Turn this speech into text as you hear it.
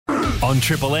On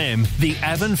Triple M, the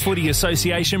Avon Footy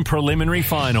Association Preliminary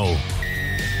Final.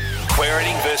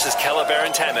 Quairading versus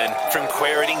Calabaran Tamman from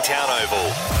Quairading Town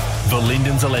Oval.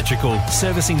 Valindens Electrical,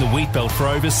 servicing the wheat belt for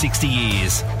over 60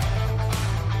 years.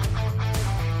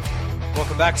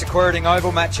 Welcome back to Quairading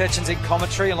Oval. Matt Chechen's in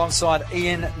commentary alongside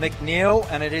Ian McNeil,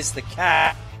 and it is the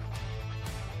Cats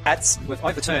with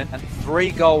overturned and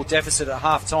 3-goal deficit at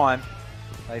half-time.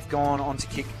 They've gone on to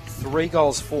kick 3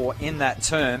 goals for in that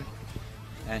term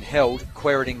and held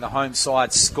Quairading, the home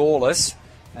side, scoreless,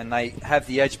 and they have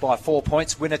the edge by 4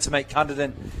 points. Winner to meet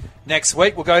Cunderton next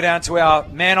week. We'll go down to our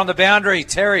man on the boundary,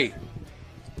 Terry.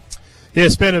 Yeah,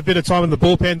 spent a bit of time in the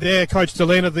bullpen there. Coach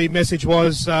Delena, the message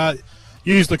was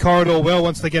use the corridor well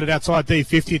once they get it outside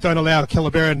D50. Don't allow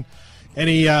Calabaran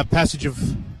any passage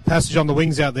on the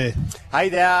wings out there. Hey,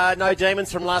 there are no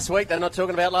demons from last week. They're not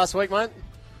talking about last week, mate?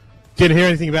 Didn't hear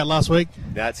anything about last week.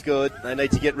 That's good. They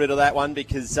need to get rid of that one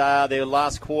because their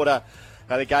last quarter,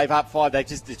 they gave up 5. They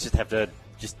just have to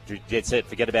dead set,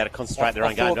 forget about it, concentrate their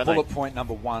own game, don't they? Bullet point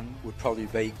number 1 would probably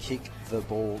be kick the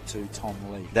ball to Tom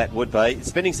Lee. That would be.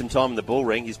 Spending some time in the ball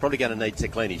ring, he's probably going to need to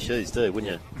clean his shoes too,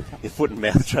 wouldn't you? Your foot and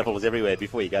mouth travels everywhere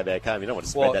before you go back home. You don't want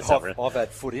to spread that stuff around. I've had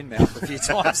foot in mouth a few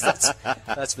times,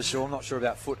 that's for sure. I'm not sure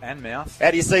about foot and mouth.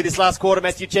 How do you see this last quarter,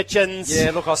 Matthew Chechens?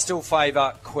 Yeah, look, I still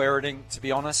favour Quairading, to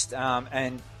be honest,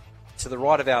 and to the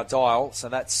right of our dial, so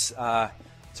that's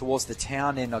towards the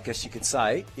town end, I guess you could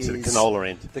say. Is the canola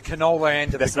end. The canola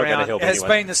end of that's the ground not help has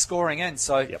anyway. been the scoring end,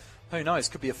 so yep. Who knows?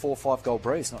 Could be a 4 or 5 goal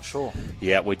breeze, not sure.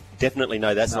 Yeah, we definitely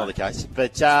know that's not the case.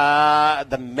 But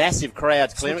the massive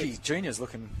crowds clearing. Snooki Jr.'s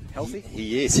looking healthy.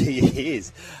 He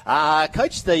is.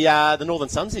 Coached the Northern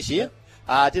Suns this year.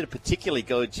 Did a particularly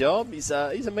good job. He's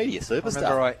a media superstar.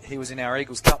 I remember he was in our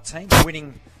Eagles Cup team,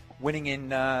 winning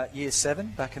in year 7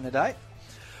 back in the day.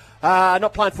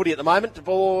 Not playing footy at the moment. The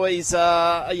boys,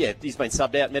 he's been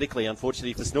subbed out medically,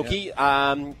 unfortunately, for Snooki.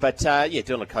 Yep.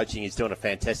 Doing the coaching, he's doing a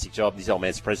fantastic job. This old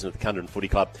man's president of the Cunderton Footy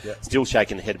Club. Yep. Still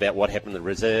shaking the head about what happened in the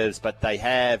reserves, but they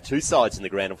have 2 sides in the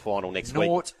grand final next week.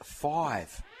 North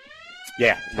 5.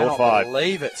 Yeah, North 5. I can't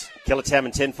believe it.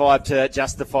 Tamman 10-5 to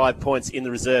just the 5 points in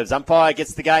the reserves. Umpire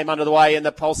gets the game under the way, and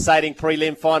the pulsating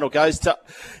prelim final goes to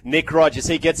Nick Rogers.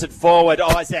 He gets it forward.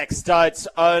 Isaac Stokes,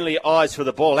 only eyes for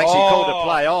the ball. Actually called a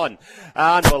play on.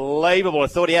 Unbelievable. I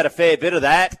thought he had a fair bit of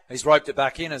that. He's roped it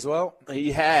back in as well.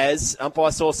 He has.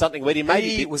 Umpire saw something with him. Maybe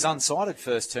he was unsighted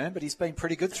first term, but he's been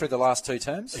pretty good through the last 2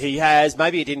 terms. He has.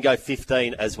 Maybe he didn't go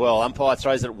 15 as well. Umpire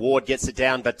throws it at Ward, gets it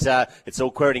down, but it's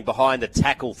all Quairading behind the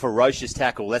tackle, ferocious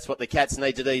tackle. That's what the Cats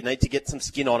need to do. You need to get some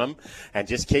skin on them and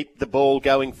just keep the ball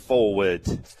going forward.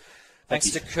 Thanks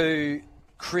to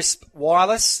Crisp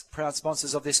Wireless, proud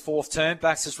sponsors of this 4th term.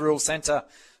 Baxter's Rural Centre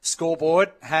scoreboard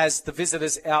has the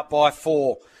visitors out by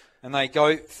 4. And they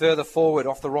go further forward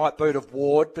off the right boot of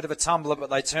Ward. Bit of a tumbler, but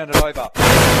they turn it over.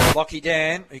 Lockie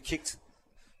Dan, who kicked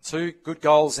 2 good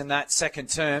goals in that second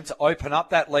term to open up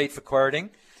that lead for Quairading.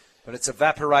 But it's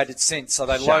evaporated since, so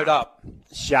they load up.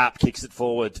 Sharp kicks it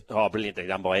forward. Oh, brilliantly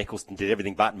done by Eccleston. Did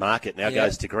everything but mark it. Now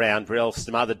goes to ground. Brill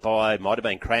smothered by, might have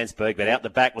been Kransberg, but out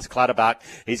the back was Clutterbuck.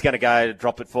 He's going to go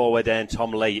drop it forward, and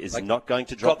Tom Lee is not going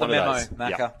to drop one of those. Got the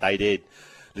memo, Macca. Yep, they did.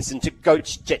 Listen to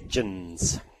Coach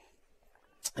Chechens.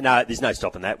 No, there's no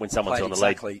stopping that when someone's on the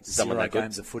lead. Someone 0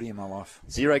 games of footy in my life.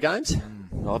 0 games?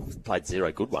 I've played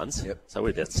 0 good ones. Yep. So we're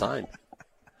about the same.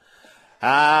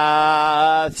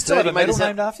 Still have a medal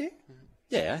named after you?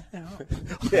 Yeah.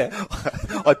 Yeah.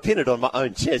 I pin it on my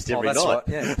own chest every night. Right,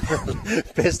 yeah.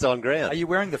 Best on ground. Are you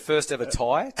wearing the first ever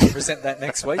tie to present that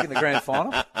next week in the grand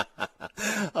final?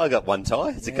 I got one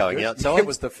tie. It's a going out tie. It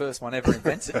was the first one ever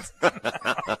invented.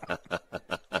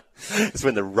 It's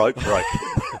when the rope broke.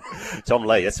 Tom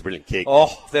Lee, that's a brilliant kick.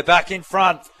 Oh, they're back in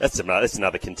front. That's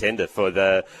another contender for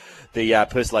the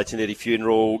Purcell 1830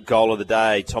 funeral goal of the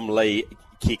day. Tom Lee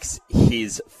kicks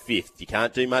his 5th. You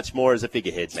can't do much more as a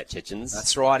figurehead, Matt Chechens.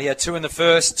 That's right. He had 2 in the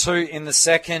first, 2 in the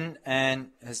second, and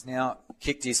has now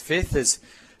kicked his 5th as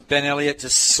Ben Elliott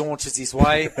just saunters his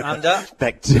way under.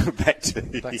 back towards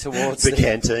the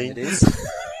canteen. It is.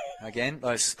 Again,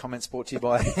 those comments brought to you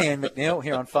by Ian McNeil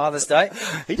here on Father's Day.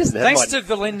 He doesn't have Thanks to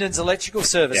Valindens Electrical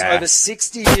Service. Yeah. Over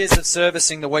 60 years of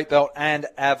servicing the Wheatbelt and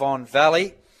Avon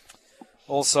Valley.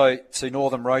 Also to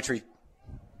Northern Rotary,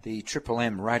 the Triple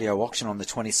M radio auction on the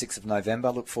 26th of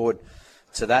November. Look forward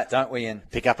to that, don't we? And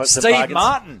pick up Steve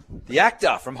Martin, the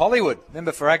actor from Hollywood,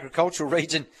 member for Agricultural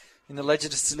Region in the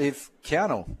Legislative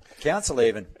Council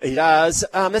even. He does.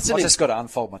 I've just got to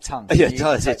unfold my tongue. Yeah, it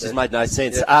does. It just made no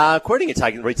sense. Yeah. Quirting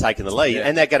are retaking the lead,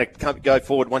 and they're going to go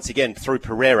forward once again through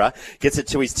Pereira. Gets it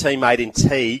to his teammate in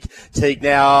Teague. Teague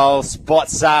now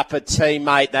spots up a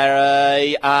teammate.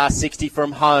 They are 60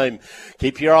 from home.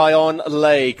 Keep your eye on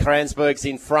Lee. Kranzberg's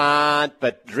in front,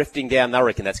 but drifting down, I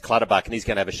reckon that's Clutterbuck, and he's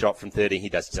going to have a shot from 30. He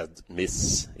does just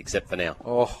miss, except for now.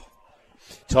 Oh.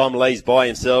 Tom Lee's by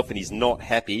himself, and he's not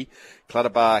happy.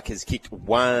 Clutterbuck has kicked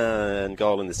 1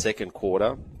 goal in the second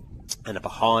quarter and are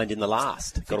behind in the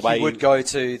last. You would go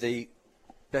to the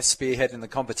best spearhead in the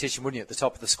competition, wouldn't you, at the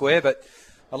top of the square, but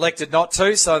elected not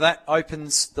to, so that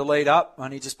opens the lead up,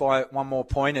 only just by 1 more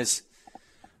point as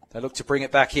they look to bring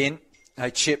it back in.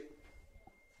 A chip,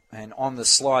 and on the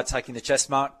slide, taking the chest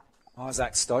mark,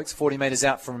 Isaac Stokes, 40 metres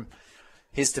out from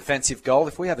his defensive goal.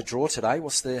 If we have a draw today,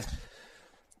 what's the...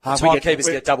 Timekeepers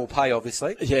get double pay,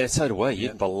 obviously. Yeah, so do we.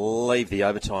 You'd believe the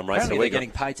overtime race. Apparently they're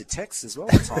getting paid to text as well,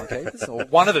 the timekeepers. Or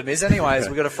one of them is anyway, as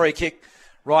we've got a free kick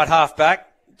right half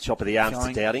back. Chop of the arms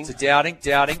to Dowding.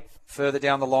 Dowding, further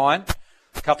down the line.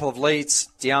 A couple of leads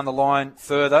down the line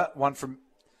further. One from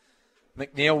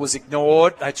McNeil was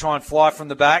ignored. They try and fly from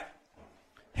the back.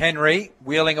 Henry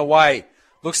wheeling away.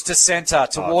 Looks to centre,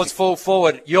 towards full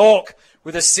forward. York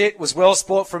with a sit, was well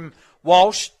sport from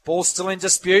Walsh. Ball still in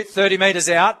dispute, 30 metres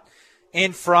out.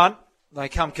 In front, they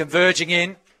come converging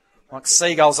in like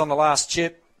seagulls on the last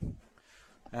chip.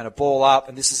 And a ball up,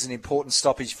 and this is an important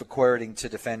stoppage for Queriting to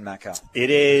defend Macca. It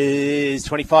is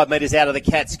 25 metres out of the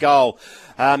Cats' goal.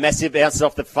 Massive bounces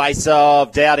off the face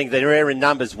of Dowding. They're in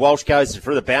numbers. Walsh goes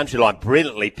through the boundary line,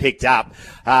 brilliantly picked up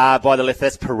by the left.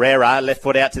 That's Pereira. Left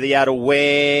foot out to the outer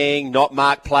wing. Not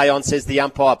marked play on, says the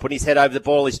umpire. Putting his head over the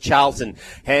ball is Charlton.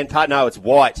 No, it's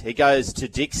White. He goes to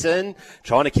Dixon,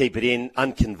 trying to keep it in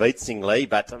unconvincingly,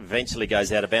 but eventually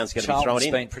goes out of bounds. Going to be thrown in.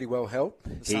 Charlton's been pretty well held.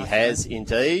 He has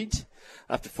indeed.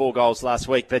 After 4 goals last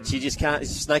week, but you just can't.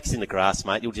 Snakes in the grass,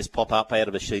 mate. You'll just pop up out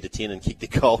of a sheet of tin and kick the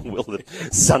goal. Will the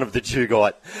son of the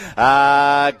Jugite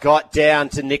got down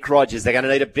to Nick Rogers. They're going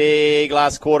to need a big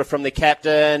last quarter from the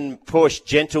captain. Push,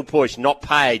 gentle push, not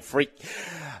paid. Freak.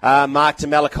 Mark to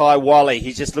Malachi Wally.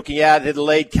 He's just looking out. The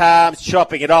lead comes,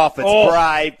 chopping it off. It's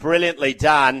brave, brilliantly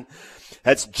done.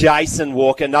 It's Jason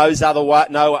Walker. No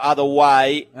other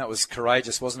way. That was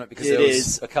courageous, wasn't it? Because there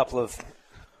was a couple of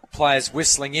players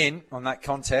whistling in on that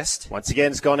contest. Once again,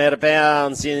 it's gone out of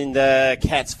bounds in the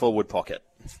Cats' forward pocket.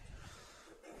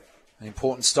 An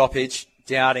important stoppage.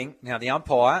 Dowding. Now, the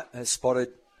umpire has spotted...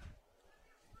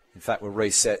 In fact, we're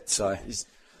reset, so... He's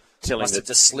must have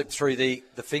just slipped through the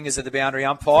fingers of the boundary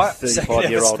umpire.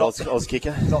 35-year-old Oz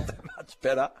kicker. Not that much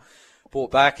better.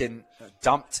 Brought back and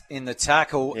dumped in the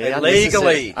tackle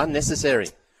illegally. Unnecessary.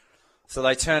 So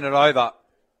they turn it over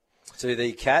to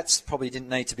the Cats. Probably didn't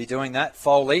need to be doing that.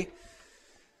 Foley.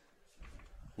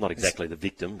 Not exactly the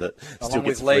victim, but along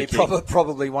with Lee,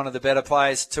 probably one of the better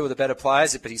players, 2 of the better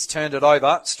players, but he's turned it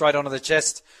over straight onto the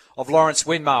chest of Lawrence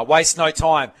Winmar. Waste no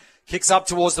time. Kicks up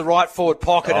towards the right forward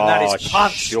pocket, and that is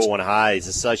punched. Sean Hayes,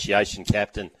 association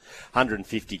captain,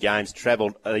 150 games,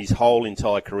 travelled his whole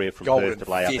entire career from Perth to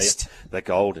play up there. The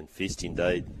Golden Fist,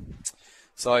 indeed.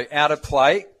 So out of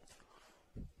play.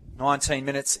 19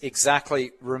 minutes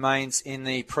exactly remains in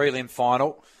the prelim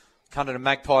final. Cunderdin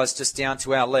Magpies just down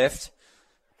to our left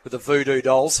with the Voodoo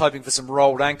Dolls, hoping for some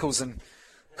rolled ankles and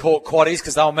caught quaddies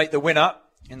because they'll meet the winner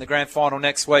in the grand final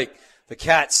next week. The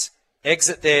Cats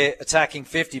exit their attacking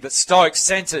 50, but Stokes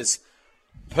centres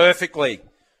perfectly.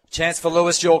 Chance for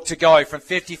Lewis York to go from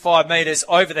 55 metres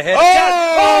over the head.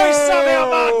 He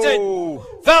somehow marked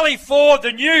it. Valley Ford,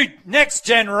 the new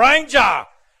next-gen Ranger.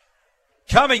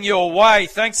 Coming your way,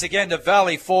 thanks again to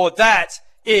Valley Ford. That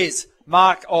is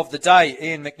mark of the day,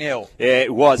 Ian McNeil. Yeah,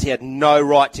 it was. He had no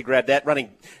right to grab that.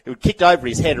 It kicked over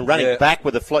his head and running back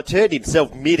with a float. Turned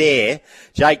himself mid-air.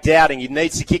 Jake Dowding, he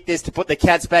needs to kick this to put the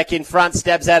Cats back in front.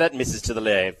 Stabs at it, misses to the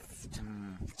left.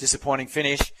 Disappointing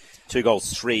finish. 2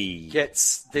 goals, 3.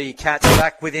 Gets the Cats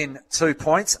back within 2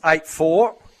 points.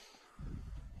 8-4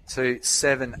 to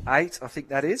 7-8, I think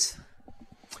that is.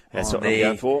 That's what I'm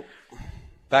going for.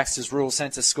 Baxter's Rural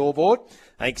Centre scoreboard.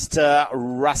 Thanks to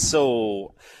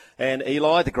Russell and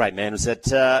Eli. The great man was at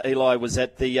Eli was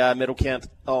at the medal count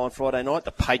on Friday night.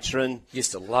 The patron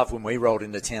used to love when we rolled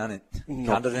into town at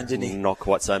Cunderdin, didn't he? Not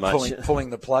quite so much. Pulling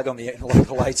the plug on the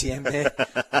local ATM there.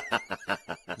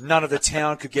 None of the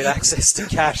town could get access to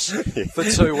cash for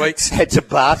 2 weeks. Had to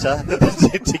barter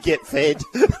to get fed.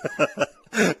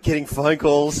 Getting phone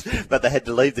calls, but they had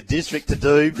to leave the district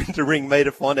to ring me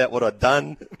to find out what I'd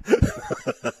done.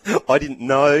 I didn't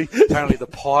know. Apparently the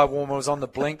pie warmer was on the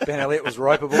blink. Ben Elliott was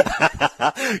ropeable.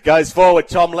 Goes forward.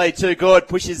 Tom Lee, too good.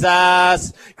 Pushes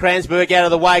Kransberg out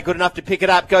of the way. Good enough to pick it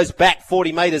up. Goes back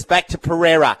 40 metres. Back to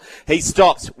Pereira. He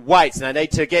stops. Waits. And they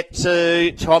need to get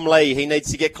to Tom Lee. He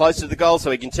needs to get closer to the goal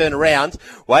so he can turn around.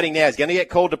 Waiting now. He's going to get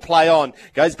called to play on.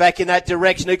 Goes back in that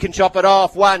direction. Who can chop it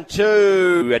off? 1,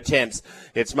 2 attempts.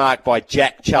 It's marked by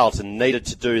Jack Charlton. Needed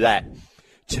to do that.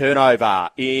 Turnover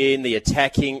in the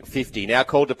attacking 50. Now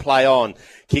called to play on.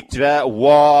 Kicked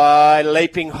wide.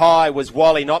 Leaping high was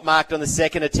Wally. Not marked on the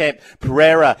second attempt.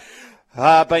 Pereira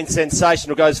been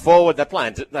sensational. Goes forward.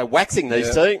 They're waxing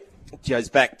these two. Goes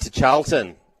back to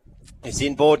Charlton. His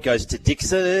inboard goes to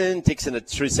Dixon. Dixon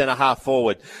through centre half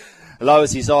forward.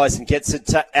 Lowers his eyes and gets it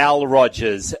to Al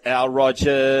Rogers. Al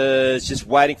Rogers just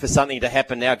waiting for something to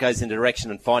happen. Now goes in the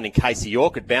direction and finding Casey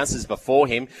York. It bounces before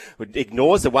him.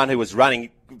 Ignores the one who was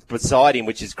running beside him,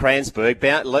 which is Kransberg.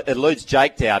 Eludes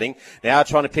Jake Dowding. Now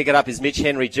trying to pick it up is Mitch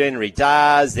Henry Jr. He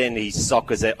does. Then he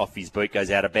soccers it off his boot,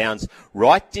 goes out of bounds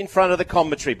right in front of the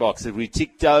commentary box. We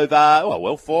ticked over,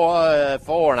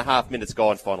 4.5 minutes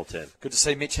gone, final turn. Good to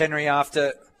see Mitch Henry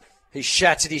after he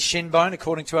shattered his shin bone,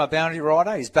 according to our boundary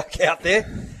rider. He's back out there.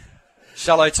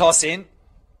 Shallow toss in.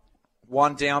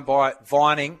 One down by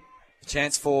Vining.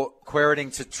 Chance for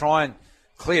Queriting to try and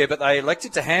clear, but they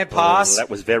elected to hand pass. That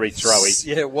was very throwy.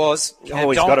 Yeah, it was. He's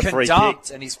got a free kick.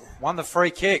 And he's won the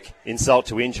free kick. Insult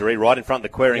to injury, right in front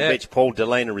of the Quering bench. Paul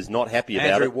Delena is not happy about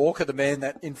it. Andrew Walker, the man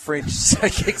that infringed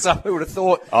kicks up, who would have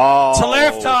thought. Oh. To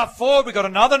left half forward, we got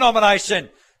another nomination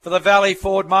for the Valley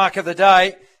Ford Mark of the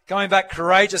Day. Going back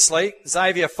courageously,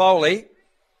 Xavier Foley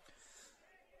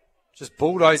just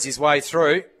bulldozed his way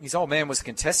through. His old man was a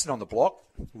contestant on the block.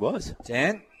 He was.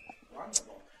 Dan.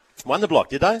 Won the block,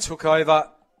 did they? Took over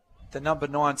the number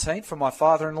 19 from my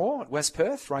father-in-law at West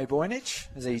Perth, Ray Boynich,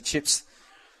 as he chips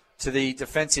to the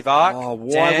defensive arc. Oh,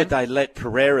 why would they let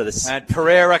Pereira this? And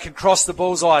Pereira can cross the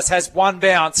bullseyes, has one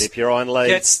bounce. Dip your own lead.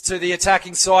 Gets to the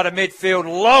attacking side of midfield,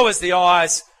 lowers the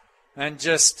eyes, and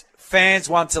just fans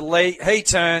one to Lee. He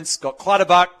turns, got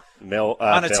Clutterbuck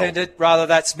unattended. Bell. Rather,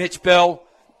 that's Mitch Bell.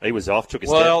 He was off, took a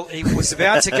step. He was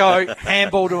about to go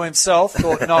handball to himself.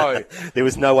 Thought, no. There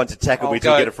was no one to tackle. We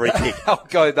did get a free kick. I'll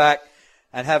go back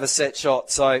and have a set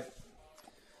shot. So,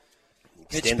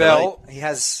 Mitch Bell, he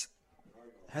hasn't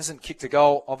kicked a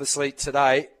goal, obviously,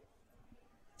 today.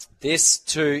 This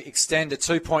to extend a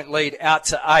 2-point lead out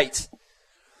to 8.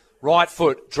 Right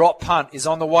foot, drop punt is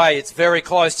on the way. It's very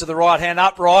close to the right hand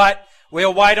upright.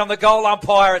 We'll wait on the goal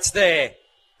umpire. It's there.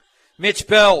 Mitch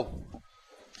Bell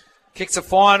kicks a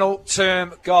final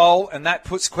term goal, and that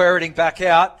puts Queriting back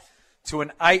out to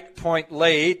an 8-point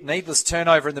lead. Needless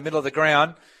turnover in the middle of the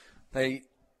ground. They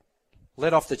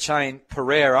let off the chain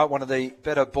Pereira, one of the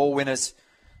better ball winners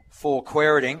for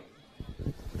Queriting.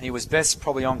 He was best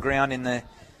probably on ground in the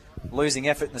losing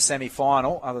effort in the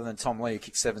semi-final, other than Tom Lee, who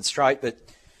kicked 7 straight, but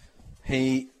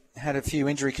he had a few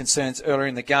injury concerns earlier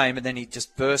in the game, and then he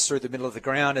just burst through the middle of the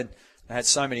ground, and they had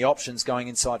so many options going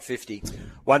inside 50.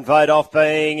 One vote off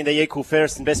being the equal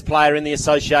fairest and best player in the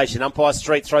association. Umpire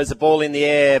Street throws the ball in the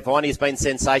air. Viney has been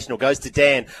sensational. Goes to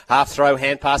Dan. Half throw,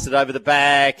 hand pass it over the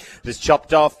back. Just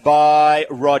chopped off by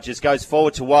Rogers. Goes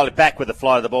forward to Wiley. Back with the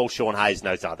fly of the ball. Sean Hayes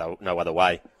knows no other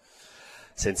way.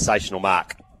 Sensational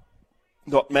mark.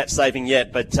 Not match saving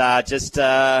yet, but just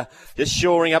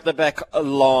shoring up the back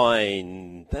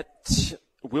line. That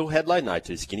Will Hadlow? No,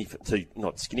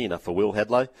 not skinny enough for Will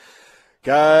Hadlow.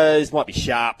 Goes, might be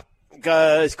Sharp.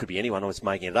 Goes, could be anyone. I was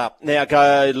making it up. Now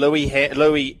go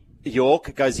Louis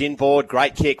York goes inboard.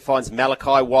 Great kick. Finds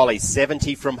Malachi Wally.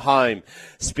 70 from home.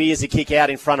 Spears a kick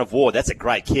out in front of Ward. That's a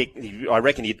great kick. I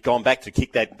reckon he'd gone back to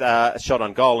kick that shot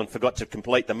on goal and forgot to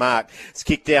complete the mark. It's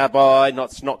kicked out by not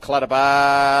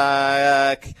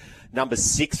Clutterbuck. Number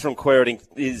 6 from Queriting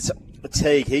is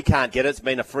Teague. He can't get it. It's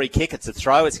been a free kick. It's a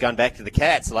throw. It's going back to the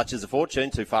Cats. Luch is a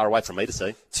fortune. Too far away from me to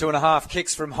see. 2.5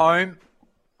 kicks from home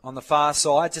on the far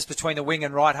side, just between the wing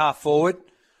and right half forward.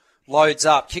 Loads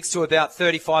up, kicks to about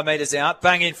 35 metres out,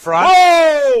 bang in front.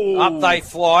 Oh! Up they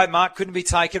fly. Mark couldn't be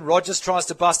taken. Rogers tries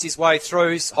to bust his way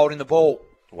through. He's holding the ball.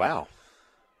 Wow.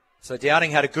 So Dowding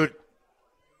had a good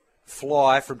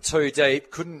fly from 2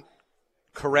 deep. Couldn't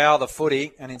corral the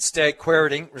footy, and instead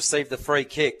Queriting received the free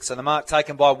kick. So the mark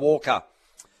taken by Walker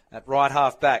at right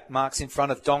half back. Mark's in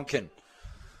front of Donkin.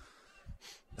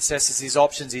 Assesses his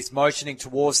options. He's motioning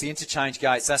towards the interchange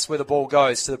gates. That's where the ball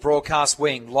goes, to the broadcast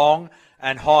wing. Long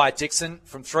and high. Dixon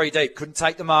from 3 deep. Couldn't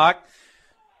take the mark.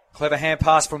 Clever hand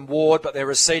pass from Ward, but they're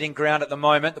receding ground at the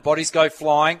moment. The bodies go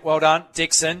flying. Well done.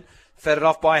 Dixon Fed it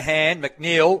off by hand.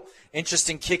 McNeil,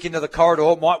 interesting kick into the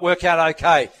corridor. Might work out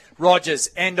okay. Rogers,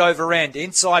 end over end,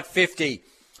 inside 50.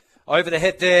 Over the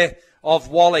head there of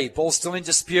Wally. Ball still in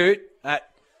dispute at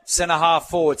centre half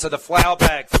forward. So the flower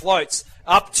bag floats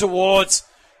up towards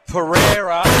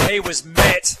Pereira. He was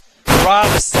met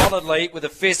rather solidly with a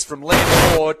fist from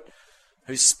Liam Ward,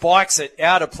 who spikes it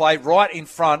out of play right in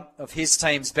front of his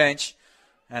team's bench.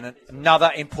 And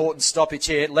another important stoppage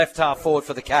here, left half forward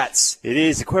for the Cats. It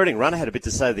is. The Quirting runner had a bit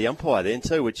to say to the umpire then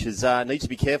too, which is needs to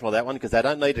be careful of that one because they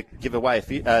don't need to give away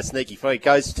a sneaky free.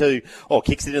 Goes to,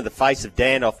 kicks it into the face of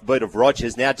Dan off the boot of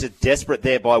Rogers. Now just desperate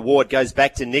there by Ward. Goes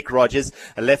back to Nick Rogers.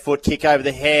 A left foot kick over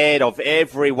the head of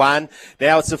everyone.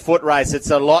 Now it's a foot race.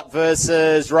 It's a Lot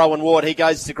versus Rowan Ward. He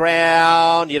goes to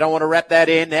ground. You don't want to wrap that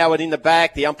in. Now it's in the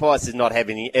back. The umpire is not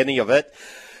having any of it.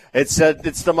 It's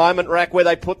the moment, Rack, where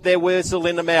they put their whistle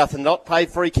in the mouth and not pay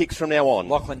free kicks from now on.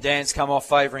 Lachlan Dan's come off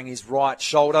favouring his right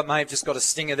shoulder. May have just got a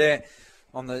stinger there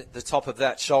on the top of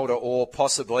that shoulder or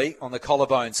possibly on the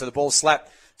collarbone. So the ball slapped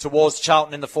towards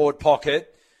Charlton in the forward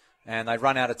pocket and they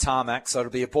run out of tarmac. So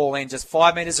it'll be a ball in just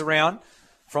 5 metres around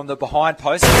from the behind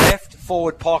post, left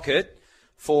forward pocket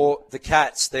for the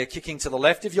Cats. They're kicking to the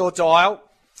left of your dial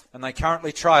and they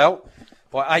currently trail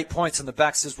by 8 points on the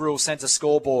Baxter's Rural Centre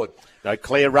scoreboard. No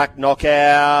clear ruck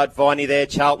knockout. Viney there.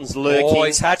 Charlton's lurking. Oh,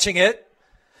 he's hatching it.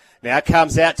 Now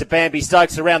comes out to Bambi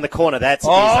Stokes around the corner. That's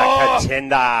a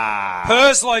contender.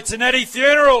 Purslow to Nettie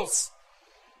Funerals.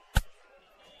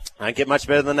 Don't get much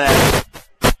better than that.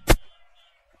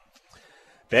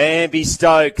 Bambi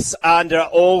Stokes, under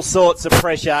all sorts of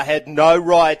pressure, had no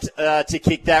right to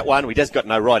kick that one. Well, he just got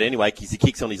no right anyway because he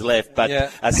kicks on his left, but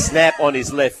a snap on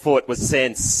his left foot was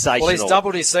sensational. Well, he's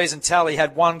doubled his season tally,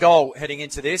 had 1 goal heading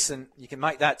into this, and you can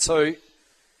make that 2.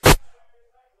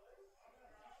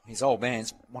 His old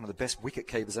man's one of the best wicket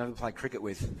keepers I've ever played cricket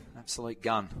with. Absolute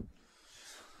gun.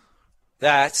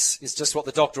 That is just what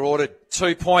the doctor ordered.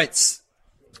 2 points.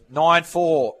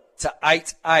 9-4 to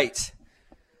 8-8.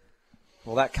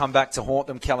 Will that come back to haunt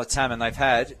them, Calatam? They've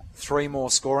had 3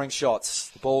 more scoring shots.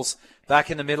 The ball's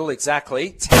back in the middle,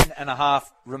 exactly. 10.5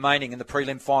 remaining in the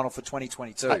prelim final for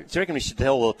 2022. Do you reckon we should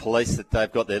tell the police that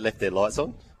they've got left their lights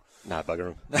on? No,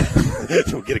 bugger them.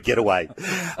 We'll get a getaway.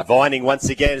 Vining once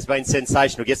again has been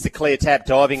sensational. Gets the clear tap,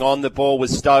 diving on the ball with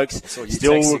Stokes.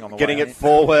 Still getting it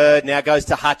forward. Now goes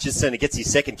to Hutchison. He gets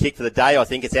his second kick for the day, I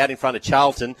think. It's out in front of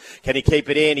Charlton. Can he keep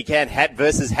it in? He can. Hat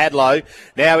versus Hadlow.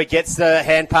 Now he gets the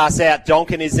hand pass out.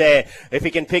 Donkin is there. If he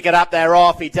can pick it up, they're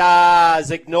off. He does.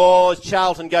 Ignores.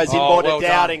 Charlton goes inboard to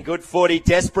Dowding. Good footy.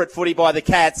 Desperate footy by the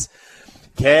Cats.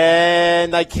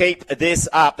 Can they keep this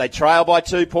up? They trail by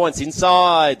 2 points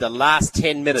inside the last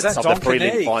 10 minutes of the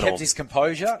prelim final. He kept his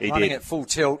composure, running at full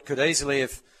tilt. Could easily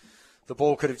have, the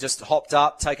ball could have just hopped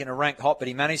up, taken a rank hop, but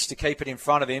he managed to keep it in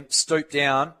front of him, stooped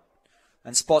down,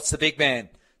 and spots the big man.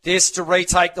 This to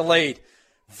retake the lead.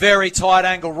 Very tight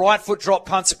angle, right foot drop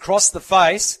punts across the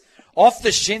face, off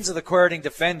the shins of the Quirting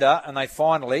defender, and they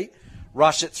finally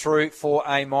rush it through for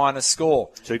a minor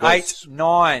score.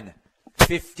 8-9.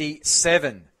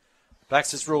 57.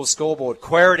 Baxter's Rules scoreboard.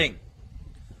 Quirting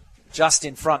just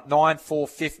in front,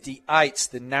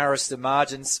 9-4-58. The narrowest of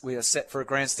margins. We are set for a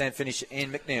grandstand finish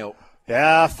in McNeil.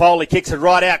 Yeah, Foley kicks it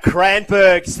right out.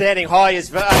 Cranberg standing high is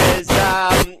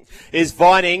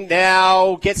Vining.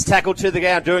 Now gets tackled to the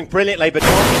ground, doing brilliantly, but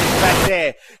Donkin is back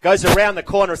there. Goes around the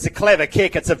corner. It's a clever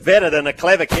kick. It's a better than a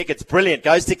clever kick. It's brilliant.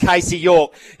 Goes to Casey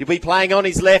York. He'll be playing on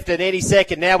his left at any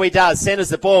second. Now he does. Centres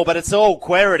the ball, but it's all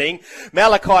Quirting.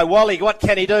 Malachi Wally, what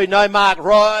can he do? No mark.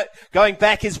 Right. Going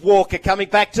back is Walker. Coming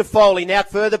back to Foley. Now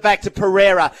further back to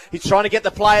Pereira. He's trying to get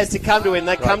the players to come to him.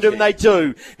 They come to him. They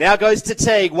do. Now goes to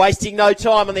Teague. Wasting no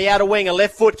time on the outer wing. A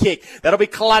left foot kick. That'll be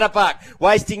Clutterbuck.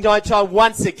 Wasting no time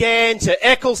once again to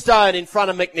Ecclestone in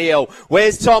front of McNeil.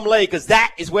 Where's Tom Lee? Because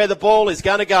that is where the ball is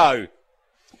going to go.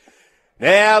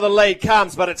 Now the lead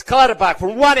comes, but it's Clutterbuck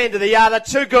from one end to the other.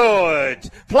 Too good.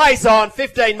 Plays on,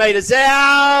 15 metres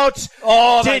out.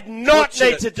 Did not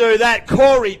need to do that.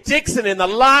 Corey Dixon in the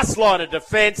last line of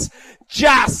defence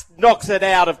just knocks it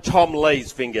out of Tom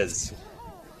Lee's fingers.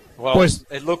 Well, boys,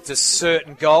 it looked a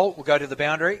certain goal. We'll go to the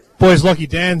boundary. Boys, Lockie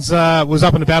Dans was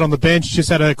up and about on the bench, just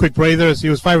had a quick breather as he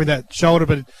was favouring that shoulder,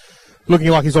 but looking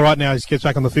like he's all right now. He gets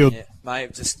back on the field. Yeah, may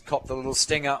have just copped a little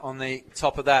stinger on the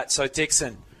top of that. So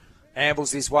Dixon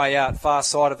ambles his way out, far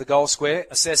side of the goal square,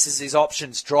 assesses his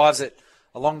options, drives it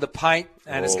along the paint,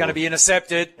 and it's going to be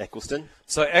intercepted. Eccleston.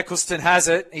 So Eccleston has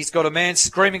it. He's got a man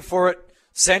screaming for it.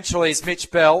 Centrally is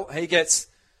Mitch Bell. He gets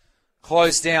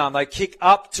closed down. They kick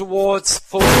up towards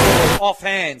full forward, off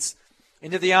hands,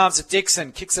 into the arms of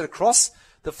Dixon. Kicks it across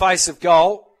the face of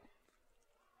goal.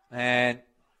 And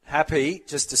happy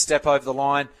just to step over the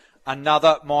line.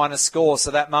 Another minor score.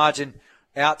 So that margin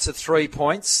out to 3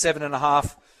 points,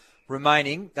 7.5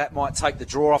 remaining. That might take the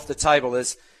draw off the table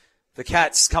as the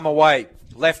Cats come away.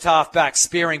 Left half back,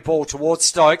 spearing ball towards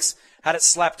Stokes. Had it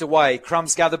slapped away.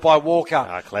 Crumbs gathered by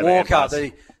Walker. Walker,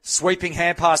 the sweeping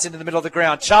hand pass into the middle of the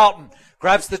ground. Charlton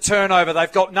grabs the turnover.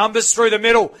 They've got numbers through the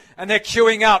middle and they're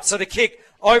queuing up. So the kick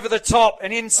over the top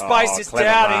and in space is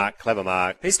Dowding. Clever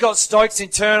mark. He's got Stokes in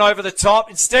turn over the top.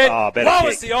 Instead,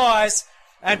 lowers the eyes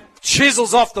and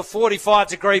chisels off the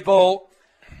 45-degree ball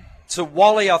to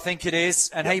Wally, I think it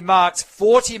is. And he marked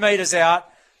 40 metres out.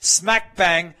 Smack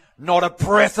bang. Not a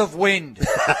breath of wind.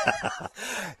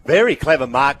 Very clever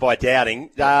mark by Dowding.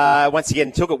 Once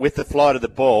again, took it with the flight of the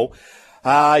ball.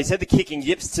 He's had the kicking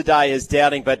yips today as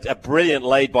Dowding, but a brilliant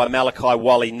lead by Malachi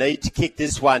Wally. Need to kick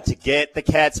this one to get the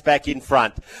Cats back in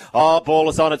front. Ball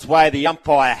is on its way. The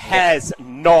umpire has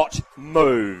not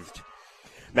moved.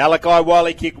 Malachi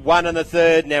Wally kicked 1 in the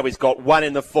third. Now he's got 1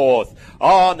 in the fourth.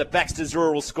 On the Baxter's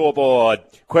Rural scoreboard.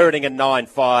 Quairading a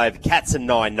 9-5. Cats a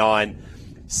 9-9.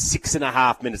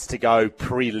 6.5 minutes to go,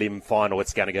 prelim final.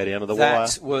 It's going to go down to the wire.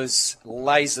 That was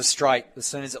laser straight as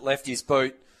soon as it left his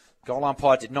boot. Goal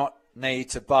umpire did not need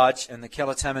to budge, and the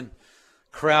Kellatammin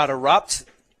crowd erupt.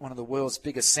 One of the world's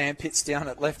biggest sandpits down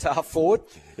at left half forward.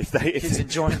 He's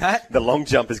enjoying that. The long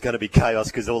jump is going to be chaos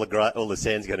because all the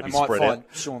sand's going to be spread out. Might find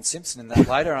Sean Simpson in that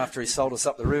later after he sold us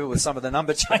up the river with some of the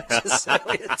number changes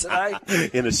earlier today.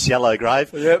 In a shallow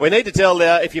grave. Yep. We need to tell,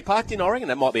 if you're parked in Oregon,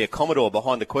 that might be a Commodore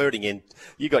behind the Quairading end.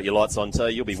 You got your lights on, so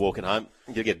you'll be walking home.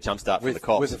 You'll get a jump start from the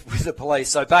cops. With the police.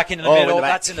 So back into the middle.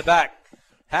 That's in the back.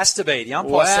 Has to be. The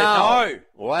umpire said no.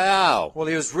 Wow. Well,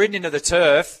 he was ridden into the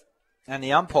turf. And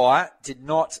the umpire did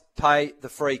not pay the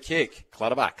free kick.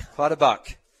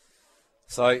 Clutterbuck.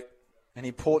 So, an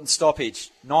important stoppage.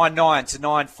 9-9 to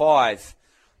 9-5.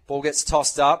 Ball gets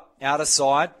tossed up, out of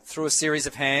side, through a series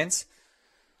of hands.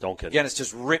 Donkin. Again, it's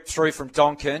just ripped through from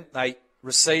Donkin. They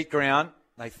recede ground.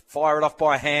 They fire it off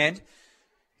by a hand.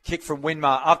 Kick from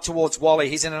Winmar up towards Wally.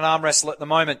 He's in an arm wrestle at the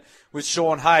moment with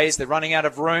Sean Hayes. They're running out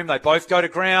of room. They both go to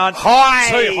ground. Too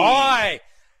high.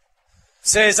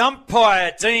 Says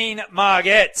umpire Dean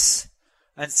Margetts,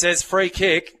 and says free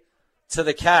kick to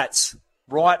the Cats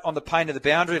right on the paint of the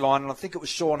boundary line. And I think it was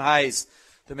Sean Hayes,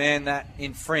 the man that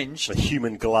infringed. A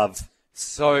human glove.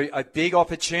 So a big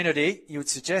opportunity. You would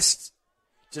suggest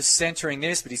just centering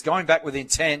this, but he's going back with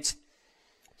intent.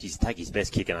 He's take his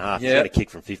best kick and a half. Yep. He's going to kick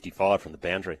from 55 from the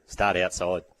boundary. Start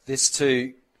outside. This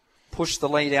to push the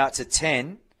lead out to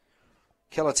 10.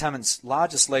 Kellatammin's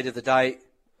largest lead of the day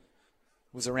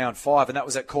was around 5, and that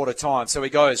was at quarter time. So he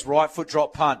goes, right foot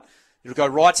drop punt. It'll go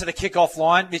right to the kickoff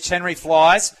line. Mitch Henry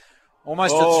flies.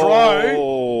 Almost a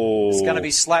throw. It's going to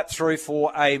be slapped through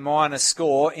for a minor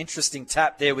score. Interesting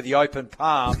tap there with the open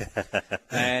palm.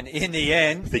 And in the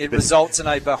end, it results in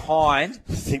a behind,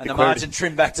 and the margin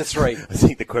trimmed back to 3. I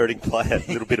think the Quairading player,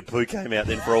 a little bit of poo came out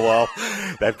then for a while.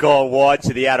 They've gone wide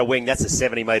to the outer wing. That's a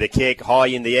 70-metre kick. High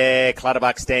in the air.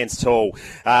 Clutterbuck stands tall.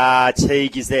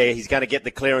 Teague is there. He's going to get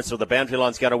the clearance, or the boundary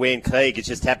line's going to win. Teague has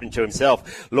just happened to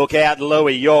himself. Look out,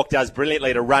 Louis. York does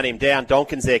brilliantly to run him down.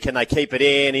 Donkin's there. Can they keep it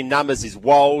in? In numbers is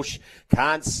Walsh.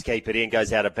 Can't keep it in.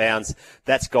 Goes out of bounds.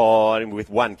 That's gone with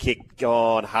one kick.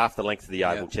 Gone half the length of the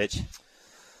oval, Chech.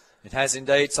 It has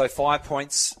indeed. So 5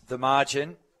 points the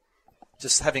margin.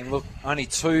 Just having looked, only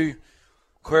 2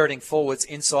 Quairading forwards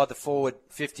inside the forward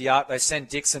 50 arc. They send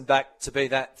Dixon back to be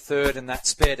that third and that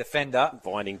spare defender.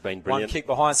 Vining been brilliant. One kick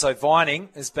behind. So Vining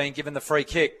has been given the free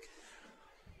kick.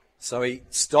 So he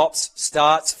stops,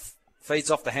 starts,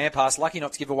 feeds off the hand pass. Lucky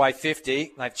not to give away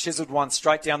 50. They've chiselled one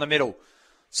straight down the middle.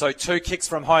 So 2 kicks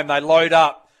from home. They load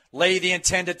up. Lee, the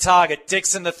intended target.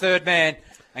 Dixon, the third man.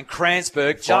 And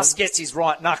Kranzberg just gets his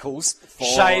right knuckles,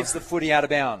 shaves the footy out of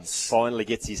bounds. Finally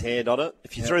gets his hand on it.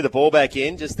 If you threw the ball back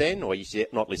in just then, or you're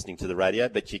not listening to the radio,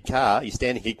 but your car, you're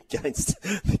standing against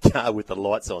the car with the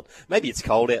lights on. Maybe it's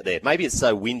cold out there. Maybe it's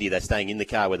so windy they're staying in the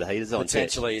car with the heaters on.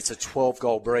 Potentially, it's a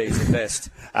 12-goal breeze at best.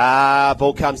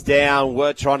 Ball comes down.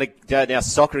 We're trying to go now,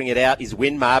 soccering it out is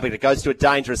Winmar, but it goes to a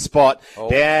dangerous spot.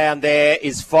 Down there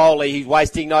is Foley. He's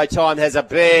wasting no time. Has a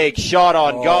big shot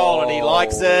on goal, and he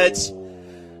likes it.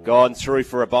 Gone through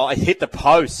for a ball. Hit the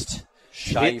post.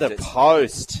 Hit the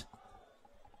post.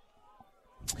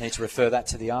 Need to refer that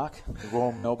to the ARC, the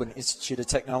Royal Melbourne Institute of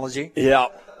Technology. Yeah.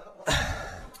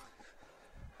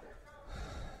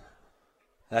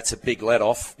 That's a big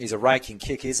let-off. He's a raking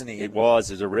kick, isn't he? It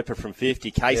was. It was a ripper from 50.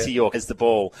 Casey York has the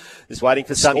ball. Just waiting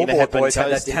for something to happen. Boys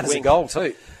had that down as a goal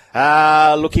too.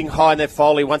 Looking high in their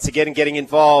Foley once again getting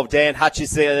involved. Dan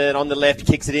Hutchison on the left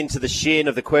kicks it into the shin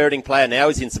of the Quairading player. Now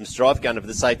he's in some strife going for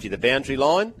the safety of the boundary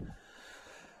line.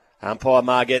 Umpire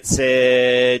Margett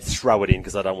said, throw it in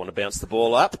because I don't want to bounce the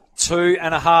ball up.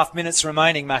 2.5 minutes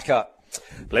remaining, Macca.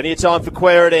 Plenty of time for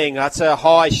Quairading. That's a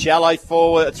high, shallow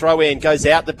forward throw in. Goes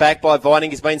out the back by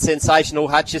Vining. He's been sensational.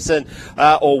 Hutchison,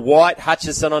 or White.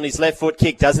 Hutchison on his left foot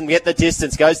kick. Doesn't get the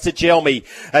distance. Goes to Gelmy.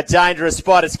 A dangerous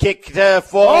spot. It's kicked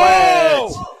forward.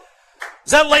 Oh!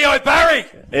 Is that Leo Barry?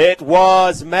 It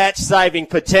was match-saving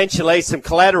potentially. Some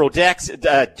collateral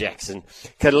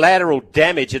collateral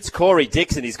damage. It's Corey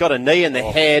Dixon. He's got a knee in the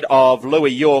head of Louis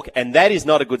York, and that is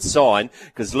not a good sign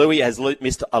because Louis has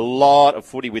missed a lot of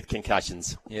footy with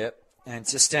concussions. Yep, and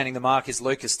just standing the mark is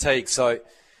Lucas Teague. So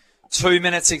 2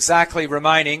 minutes exactly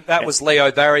remaining. That was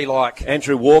Leo Barry like.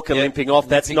 Andrew Walker limping off.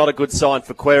 That's not a good sign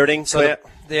for Quairading. So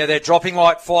they're dropping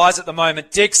like flies at the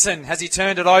moment. Dixon, has he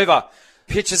turned it over?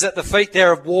 Pitches at the feet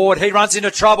there of Ward. He runs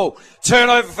into trouble.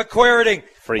 Turnover for Quairading.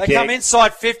 They come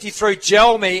inside 50 through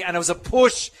Gelmy, and it was a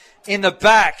push in the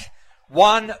back.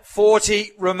 1:40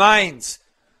 remains.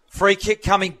 Free kick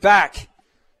coming back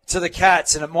to the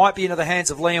Cats, and it might be into the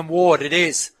hands of Liam Ward. It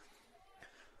is.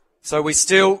 So we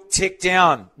still tick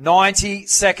down. 90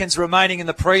 seconds remaining in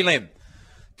the prelim.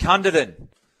 Cunderton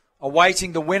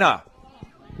awaiting the winner.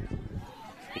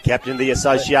 Captain of the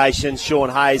association, Sean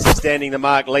Hayes, is standing the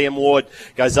mark. Liam Ward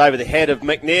goes over the head of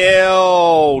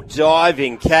McNeil.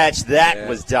 Diving catch. That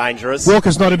was dangerous.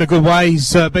 Walker's not in a good way.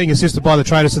 He's being assisted by the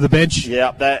traders to the bench. Yeah,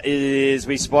 that is.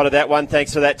 We spotted that one.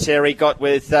 Thanks for that, Terry. Got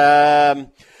with...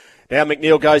 Now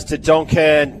McNeil goes to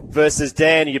Donkin versus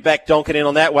Dan. You back Donkin in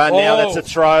on that one. Now that's a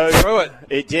throw. Threw it.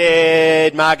 It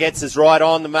did. Margetts is right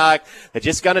on the mark. They're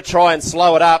just going to try and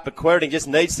slow it up, but Quairading just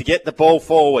needs to get the ball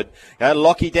forward.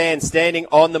 Lockie Dan standing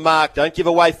on the mark. Don't give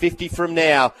away 50 from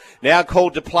now. Now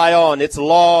called to play on. It's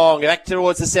long. Back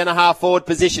towards the centre half forward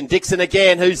position. Dixon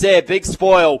again. Who's there? Big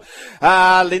spoil.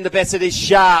 Linda Bessett is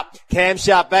Sharp. Cam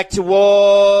Sharp back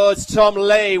towards Tom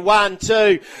Lee. 1,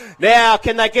 2. Now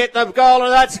can they get the goal?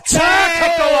 And that's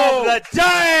tackle of the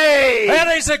day. That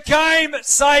is a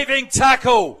game-saving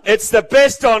tackle. It's the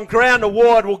best on ground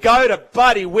award will go to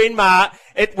Buddy Winmar.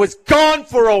 It was gone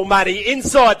for all money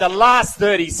inside the last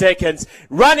 30 seconds,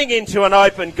 running into an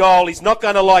open goal. He's not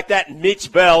going to like that.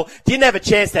 Mitch Bell didn't have a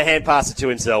chance to hand pass it to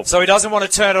himself. So he doesn't want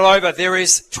to turn it over. There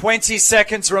is 20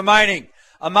 seconds remaining.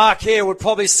 A mark here would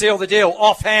probably seal the deal.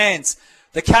 Off hands.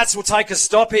 The Cats will take a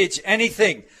stoppage.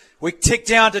 Anything. We tick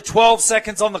down to 12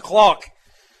 seconds on the clock.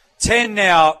 10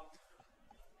 now.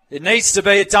 It needs to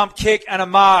be a dump kick and a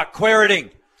mark. Quairading.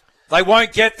 They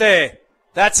won't get there.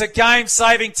 That's a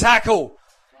game-saving tackle.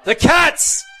 The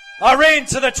Cats are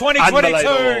into the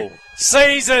 2022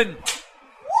 season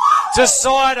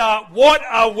decider. What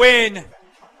a win.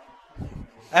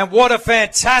 And what a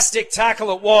fantastic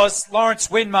tackle it was. Lawrence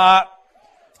Winmar,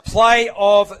 play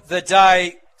of the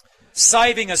day,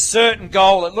 saving a certain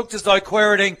goal. It looked as though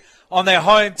Quairading on their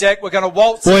home deck were going to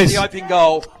waltz into the open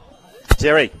goal.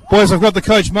 Terry. Boys, I've got the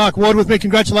coach, Mark Ward, with me.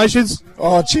 Congratulations.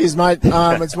 Oh, cheers, mate.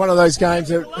 It's one of those games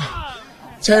that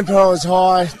tempo is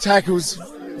high, tackles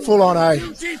full on A.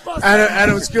 And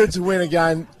it was good to win a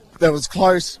game that was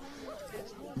close.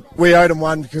 We owed them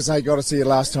one because they got us here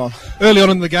last time. Early on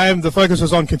in the game, the focus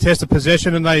was on contested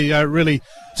possession, and they really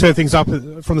turned things up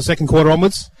from the second quarter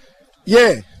onwards.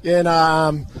 Yeah.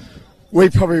 We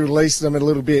probably released them a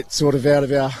little bit sort of out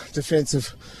of our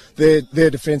defensive, their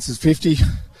defensive 50.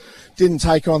 Didn't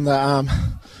take on the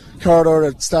corridor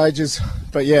at stages,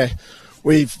 but yeah,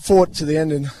 we fought to the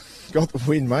end and got the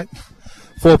win, mate.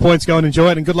 4 points, go and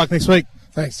enjoy it, and good luck next week.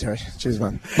 Thanks, Terry. Cheers,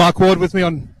 man. Mark Ward with me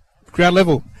on ground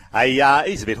level.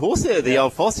 He's a bit hoarse there, the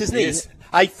old Foss, isn't he? Yes.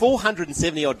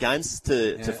 470-odd games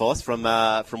to Foss from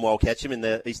Wild Catcham in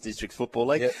the East Districts Football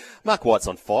League. Yep. Mark White's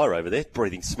on fire over there,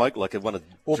 breathing smoke like one of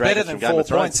the better than 4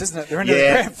 points, isn't it? They're in the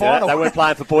grand final. They weren't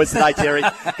playing for points today, Terry.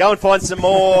 Go and find some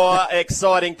more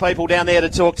exciting people down there to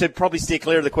talk to. Probably steer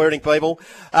clear of the Quairading people.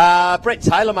 Brett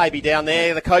Taylor may be down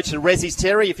there, the coach of Resi's,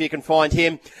 Terry, if you can find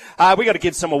him. We got to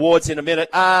give some awards in a minute.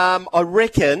 I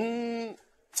reckon...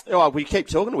 Oh, we keep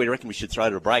talking. We reckon we should throw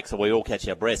to a break so we all catch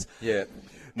our breath. Yeah.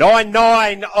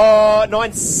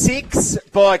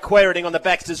 9-6 by Quairading on the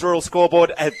Baxter's Rural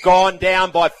scoreboard have gone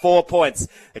down by 4 points.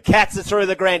 The Cats are through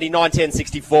the Grandy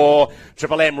 9-10-64.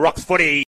 Triple M rocks footy.